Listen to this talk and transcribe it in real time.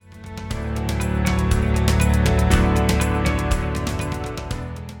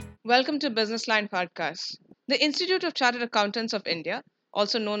Welcome to Business Line Podcast. The Institute of Chartered Accountants of India,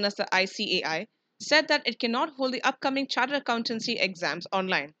 also known as the ICAI, said that it cannot hold the upcoming chartered accountancy exams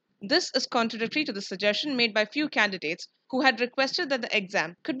online. This is contradictory to the suggestion made by few candidates who had requested that the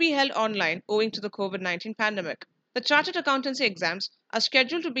exam could be held online owing to the COVID 19 pandemic. The chartered accountancy exams are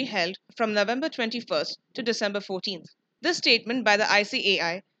scheduled to be held from November 21st to December 14th. This statement by the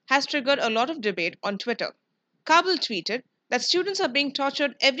ICAI has triggered a lot of debate on Twitter. Kabul tweeted that students are being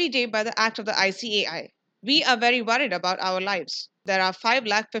tortured every day by the act of the ICAI. We are very worried about our lives. There are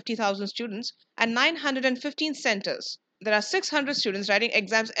 5,50,000 students and 915 centers. There are 600 students writing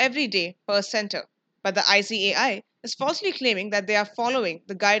exams every day per center. But the ICAI is falsely claiming that they are following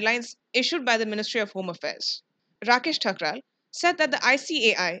the guidelines issued by the Ministry of Home Affairs. Rakesh Thakral said that the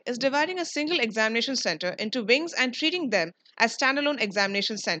ICAI is dividing a single examination center into wings and treating them as standalone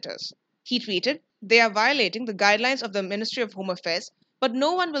examination centers. He tweeted, "They are violating the guidelines of the Ministry of Home Affairs, but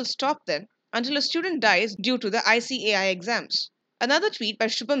no one will stop them until a student dies due to the ICAI exams." Another tweet by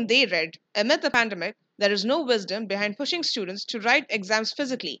Shubham Dey read, "Amid the pandemic, there is no wisdom behind pushing students to write exams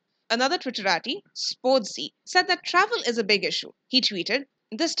physically." Another Twitterati, Sportsy, said that travel is a big issue. He tweeted,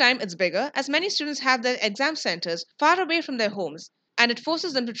 "This time it's bigger as many students have their exam centers far away from their homes and it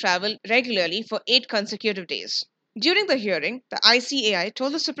forces them to travel regularly for 8 consecutive days." During the hearing, the ICAI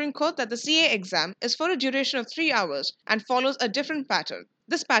told the Supreme Court that the CA exam is for a duration of 3 hours and follows a different pattern.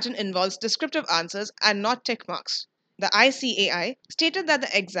 This pattern involves descriptive answers and not tick marks. The ICAI stated that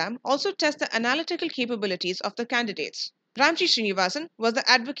the exam also tests the analytical capabilities of the candidates. Ramji Srinivasan was the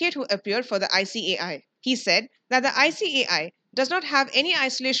advocate who appeared for the ICAI. He said that the ICAI does not have any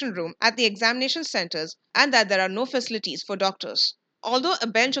isolation room at the examination centers and that there are no facilities for doctors. Although a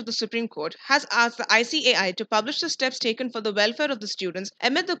bench of the Supreme Court has asked the ICAI to publish the steps taken for the welfare of the students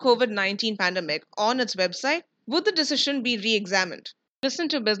amid the COVID 19 pandemic on its website, would the decision be re examined? Listen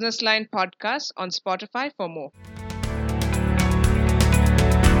to Business Line podcast on Spotify for more.